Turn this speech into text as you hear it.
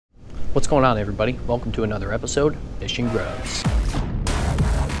What's going on, everybody? Welcome to another episode of Fishing GrubbZ.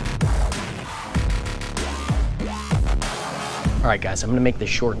 Alright guys, I'm going to make this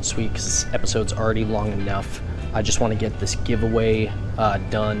short and sweet because this episode's already long enough. I just want to get this giveaway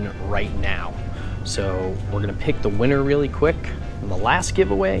done right now. So we're going to pick the winner really quick from the last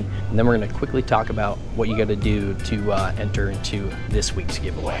giveaway, and then we're going to quickly talk about what you got to do to enter into this week's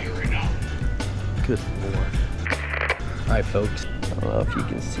giveaway. Good lord. Alright folks, I don't know if you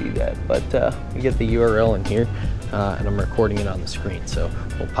can see that, but we get the URL in here, and I'm recording it on the screen, so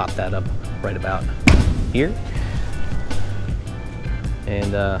we'll pop that up right about here.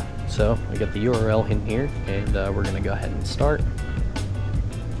 And so we got the URL in here, and we're gonna go ahead and start.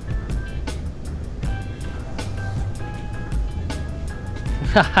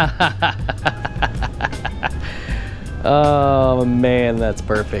 Oh man, that's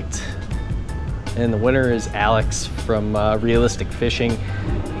perfect. And the winner is Alex from Realistic Fishing.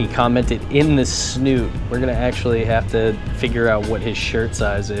 He commented in the snoot. We're gonna actually have to figure out what his shirt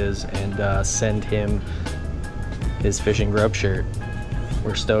size is and send him his Fishing Grub shirt.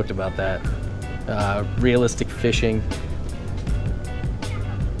 We're stoked about that. Realistic Fishing,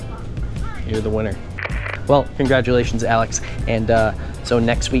 you're the winner. Well, congratulations, Alex. And so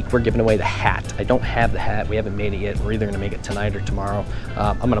next week we're giving away the hat. I don't have the hat, we haven't made it yet. We're either gonna make it tonight or tomorrow.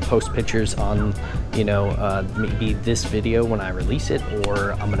 I'm gonna post pictures on, maybe this video when I release it,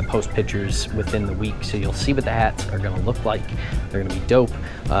 or I'm gonna post pictures within the week. So you'll see what the hats are gonna look like. They're gonna be dope.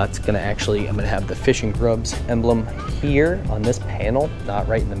 It's gonna actually, I'm gonna have the Fishing GrubbZ emblem here on this panel, not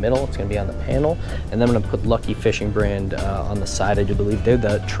right in the middle. It's gonna be on the panel. And then I'm gonna put Lucky Fishing brand on the side. I do believe they're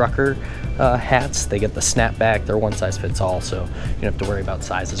the trucker hats. They get the snapback. They're one size fits all, so you don't have to worry about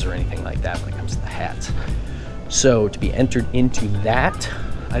sizes or anything like that when it comes to the hats. So to be entered into that,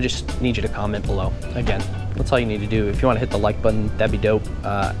 I just need you to comment below. Again, that's all you need to do. If you want to hit the like button, that'd be dope.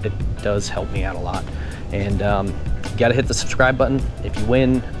 It does help me out a lot. And you got to hit the subscribe button. If you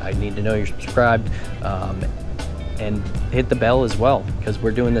win, I need to know you're subscribed. And hit the bell as well, because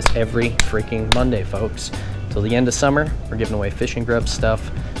we're doing this every freaking Monday, folks. Till the end of summer, we're giving away Fishing GrubbZ stuff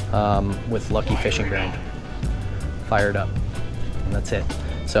with Lucky Fishing brand. Fired up. And that's it.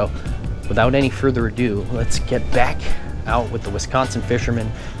 So without any further ado, let's get back out with the Wisconsin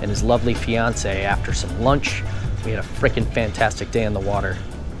Fisherman and his lovely fiance after some lunch. We had a freaking fantastic day in the water.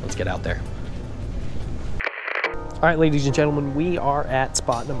 Let's get out there. All right, ladies and gentlemen, we are at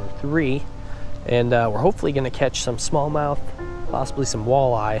spot number 3, and we're hopefully gonna catch some smallmouth, possibly some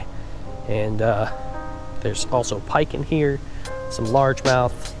walleye, and there's also pike in here, some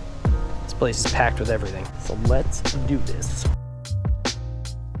largemouth. This place is packed with everything. So let's do this.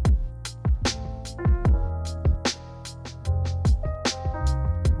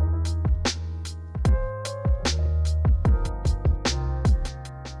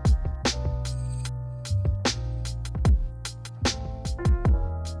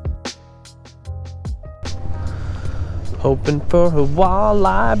 Hoping for a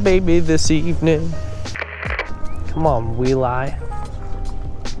walleye, baby, this evening. Come on, wheeleye.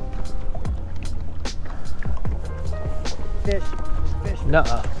 Fish.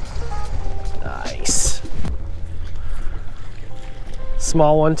 Nuh-uh. Nice.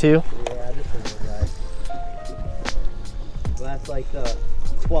 Small one too? Yeah, just a little guy. Well, that's like the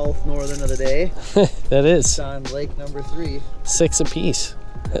 12th northern of the day. That is. It's on lake number 3. 6 apiece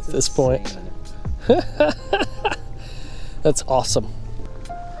at this point. That's awesome.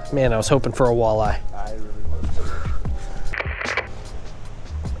 Man, I was hoping for a walleye. I really was.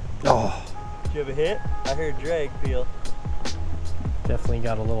 Oh. Did you have a hit? I heard drag feel. Definitely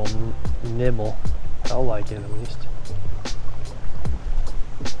got a little nibble. Felt like it at least.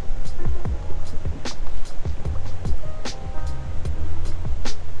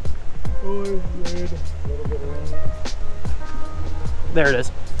 Oh, it's weird. A little bit of rain. There it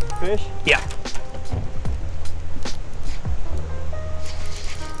is. Fish? Yeah.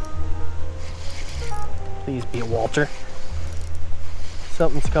 Please be a Walter.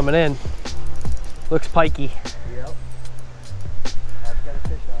 Something's coming in. Looks pikey. Yep. I've got a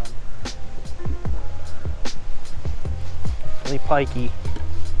fish on. Really pikey.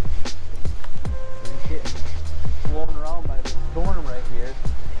 He's getting blown around by the storm right here.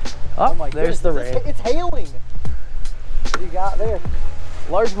 Oh, my there's goodness. the rain. It's hailing. What do you got there?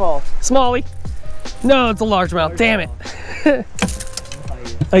 Largemouth. Smallie. No, it's a largemouth. Damn it.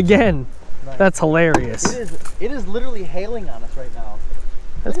 Nice. Again. Nice. That's hilarious. It is literally hailing on us right now.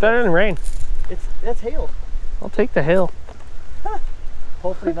 That's better than rain. That's hail. I'll take the hail.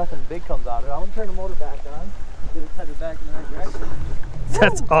 Hopefully nothing big comes out of it. I'm gonna turn the motor back on. Get it headed back in the right direction.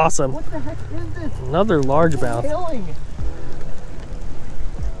 That's awesome. What the heck is this? Another largemouth. Hailing.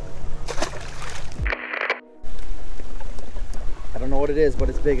 what it is, but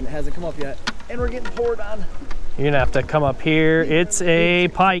it's big and it hasn't come up yet. And we're getting poured on. You're gonna have to come up here. It's a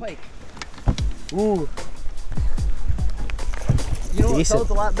pike. Ooh. You know what? So it's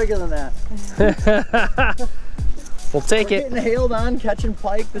a lot bigger than that. We'll take we're it. Getting hailed on, catching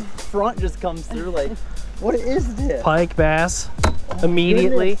pike. The front just comes through. Like, what is this? Pike bass.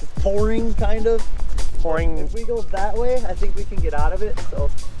 Immediately. Goodness. Pouring, kind of. Pouring. If we go that way, I think we can get out of it. So.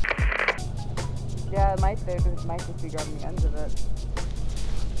 Yeah, it might be, because it might just be grabbing the ends of it.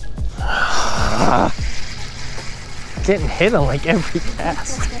 Getting hit on like every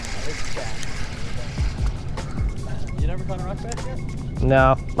cast. You never caught a rock bass yet?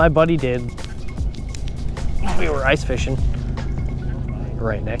 No, my buddy did. We were ice fishing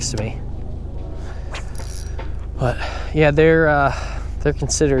right next to me. But yeah, they're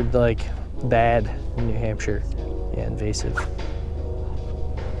considered like bad in New Hampshire. Yeah, invasive.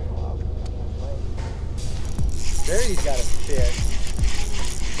 There he's got a fish.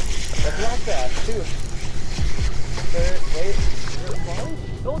 That's a rock bass too. Wait,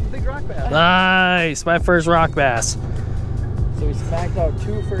 oh, it's a big rock bass. Nice, my first rock bass. So we smacked out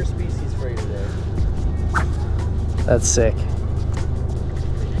 2 first species for you today. That's sick.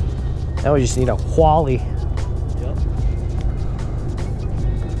 Now we just need a wally. Yep.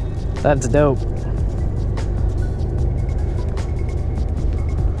 That's dope.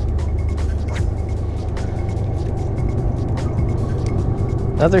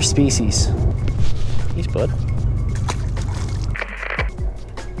 Another species. He's bud.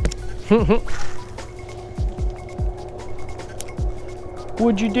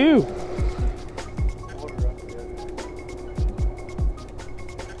 What'd you do?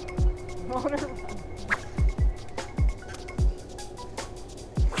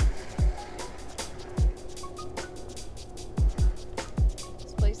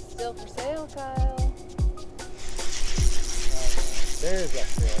 This place is still for sale, Kyle. There's that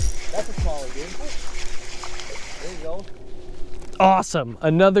fish. That's a smaller dude. There you go. Awesome.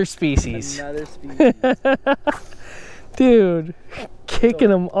 Another species. Another species. Dude, kicking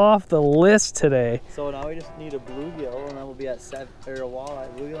them off the list today. So now we just need a bluegill and then we'll be at 7, or a walleye.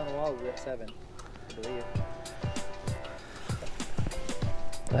 Bluegill and a walleye, we'll be at 7, I believe.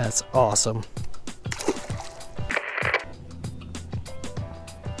 That's awesome.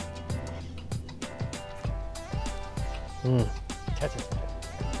 Catch it.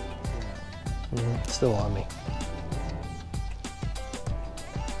 Still on me.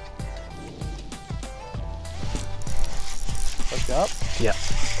 Hooked up. Yep.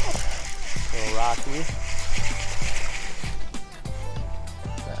 A little rocky.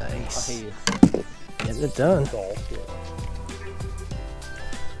 Nice. Hey, Getting it done.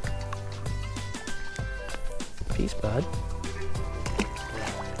 Peace, bud.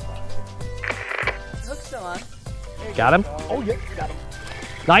 Hook's still on. Got him? Oh, yeah, got him.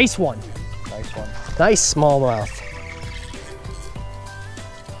 Nice one. Nice one. Nice smallmouth.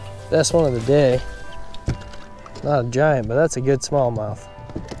 Best one of the day. Not a giant, but that's a good smallmouth.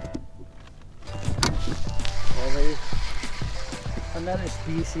 Well, maybe another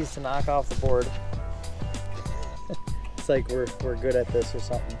species to knock off the board. It's like we're good at this or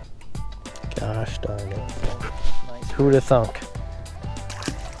something. Gosh darn it. Nice. Who'd have thunk?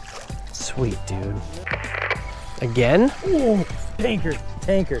 Sweet, dude. Again? Ooh, tanker,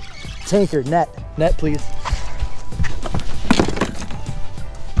 net, please.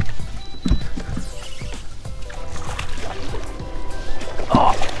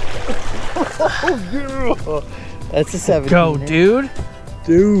 Oh, that's a 17. Go, dude.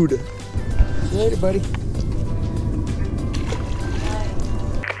 Dude. See you later, buddy.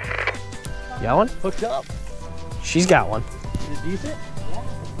 Got one? Hooked up. She's got one. Is it decent?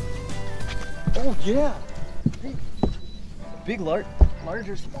 Oh, yeah. Big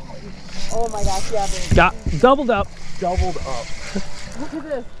larger, small. Oh my gosh, yeah, baby. Got doubled up. Doubled up. Look at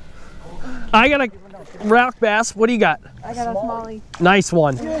this. I got a rock bass. What do you got? I got a smallie. Nice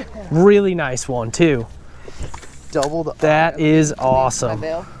one. Yeah. Really nice one, too. Doubled up. That is awesome. My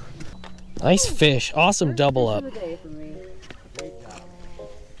bail. Nice fish. Awesome double up. First fish of the day for me.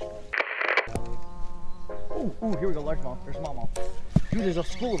 Ooh, here we go, largemouth or smallmouth. Dude, there's a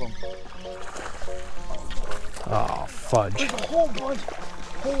school of them. Oh, fudge. There's a whole bunch,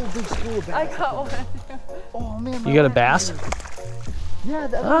 whole big school of bass. I got one. Oh man, You got a bass? Yeah,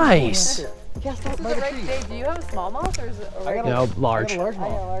 that Nice. Cast This out is by the the right tree. day. Do you have a smallmouth or is it? I got a, No, large. I got a I got a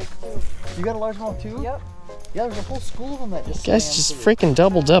largemouth. large too. You got a largemouth too? Yep. Yeah, there's a whole school of them that just. Guys swam just through. freaking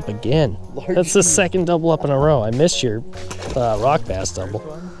doubled up again. Large That's the shoes. second double up in a row. I missed your rock bass double.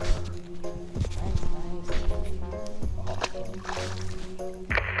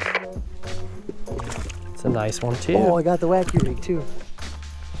 It's a nice one too. Oh, I got the wacky rig too.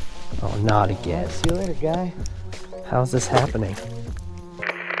 Oh, not again. See you later, guy. How's this happening?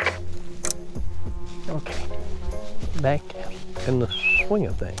 Okay. Back in the swing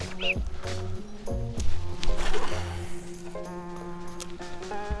of things.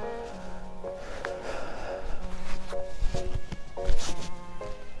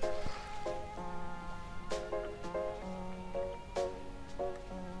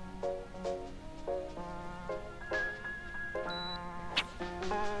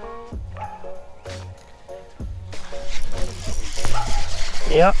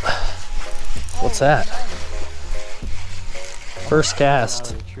 Yep. What's that? First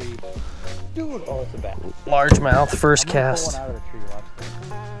cast. Dude, oh, it's a bat. Largemouth, first cast. Out of the tree, watch this.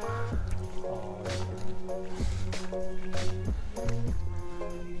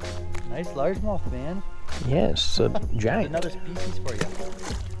 Nice largemouth, man. Yes, a giant. Another species for you.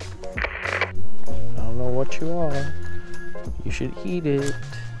 I don't know what you are. You should eat it.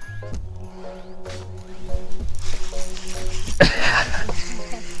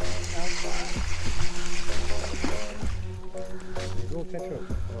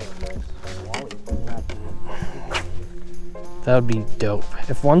 That would be dope.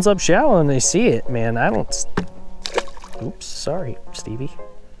 If one's up shallow and they see it, man, I don't... Oops, sorry, Stevie.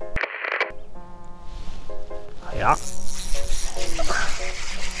 Yeah.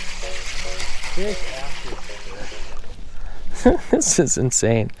 This is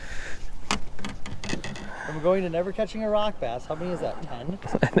insane. From going to never catching a rock bass, how many is that, 10?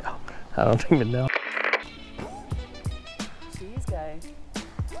 I know. I don't even know. Jeez, guys.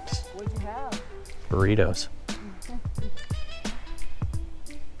 What'd you have? Burritos.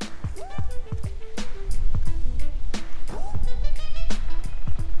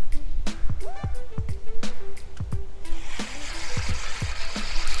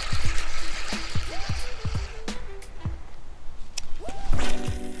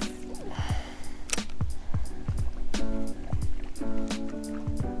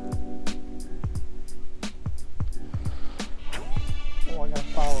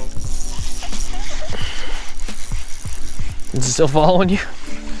 Is it still following you?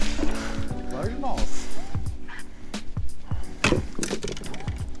 Largemouth.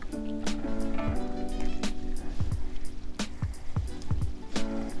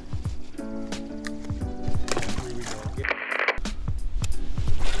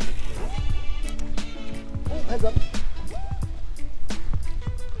 Oh, heads up.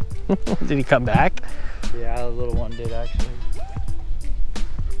 Did he come back? Yeah, the little one did actually.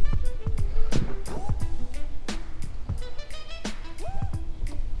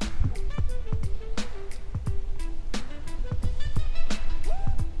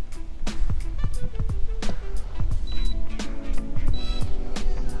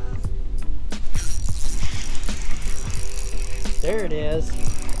 There it is.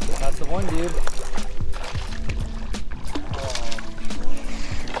 That's the one, dude.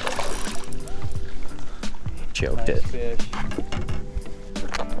 Choked Nice it. fish.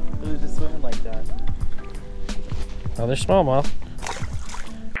 It was just swimming like that. Oh, they're smallmouth.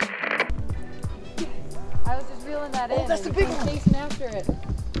 I was just reeling that in. Oh, that's and the big I'm one. chasing after it.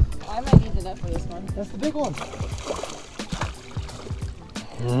 I might need the net for this one. That's the big one.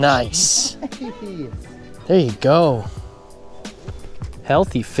 Nice. There you go.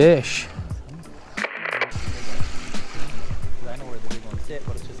 Healthy fish. I know where the big ones sit,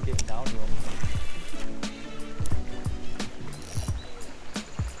 but it's just getting down to them.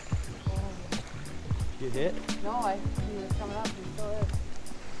 You hit? No, he was coming up. He still is.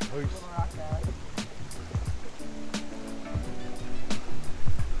 Little rock bass.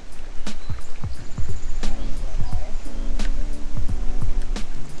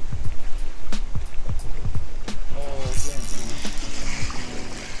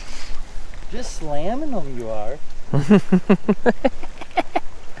 Just slamming them, you are.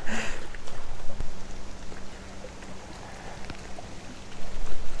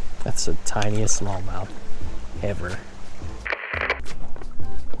 That's the tiniest smallmouth ever.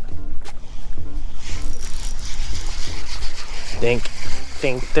 Dink,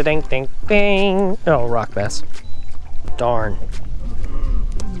 dink, da dink, dink, ding. Oh, rock bass. Darn.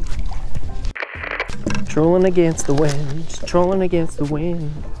 Trolling against the wind, trolling against the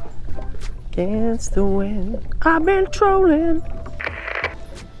wind. Against the wind, I've been trolling.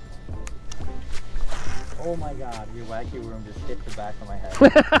 Oh my god, your wacky worm just hit the back of my head.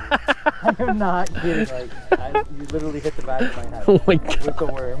 I'm not kidding, like, you literally hit the back of my head. Oh my god. With the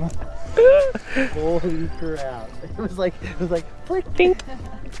worm. Holy crap. It was like flick. Dink.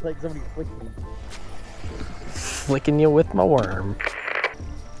 It's like somebody flicked me. Flicking you with my worm.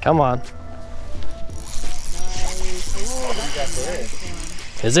 Come on. that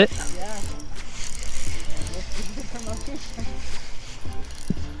there. Is it? Yeah.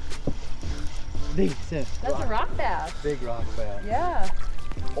 Big tip. That's a rock bass. Big rock bass. Yeah.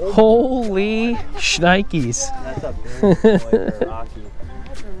 Holy shnikes. That's a big boy for a Rocky.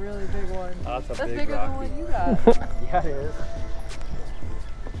 That's a really big one. That's a That's big bigger Rocky. than what you got. Yeah, it is.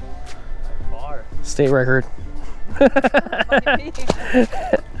 Far. State record. There's a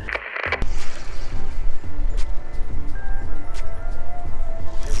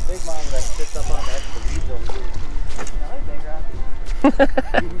big mom that sits up on the edge of the weeds over here. Another big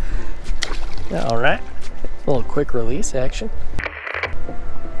rock. All right. A little quick release action.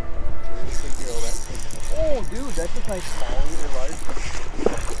 Oh, dude, that's just like small or large.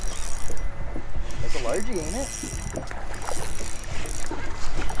 That's a largie, ain't it?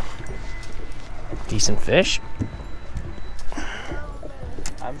 Decent fish.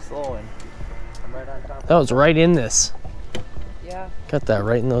 I'm slowing. I'm right on top. That was right in this. Yeah. Got that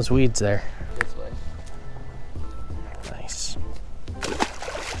right in those weeds there. This way. Nice.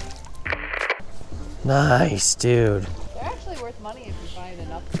 Nice, dude. They're actually worth money if you find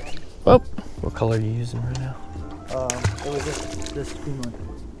enough of them. Oh, what color are you using right now? It was this green one.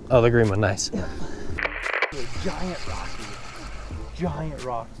 Oh, the green one, nice. A giant Rocky. Giant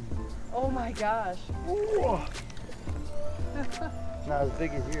Rocky. Oh my gosh. Not as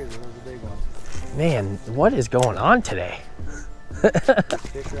big as yours, it was a big one. Man, what is going on today?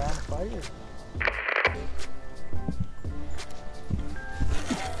 Fish are on fire.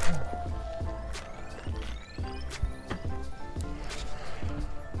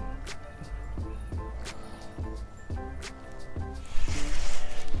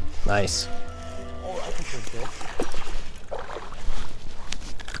 Nice. Oh, that's a good fish.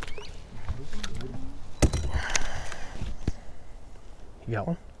 You got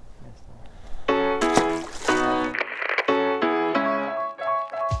one?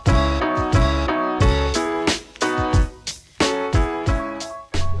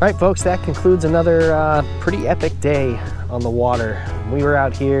 All right, folks, that concludes another pretty epic day on the water. We were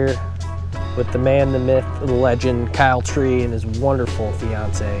out here with the man, the myth, the legend, Kyle Tree, and his wonderful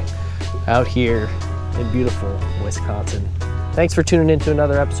fiance out here in beautiful Wisconsin. Thanks for tuning in to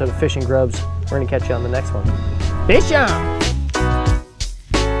another episode of Fishing GrubbZ. We're gonna catch you on the next one. Fish on!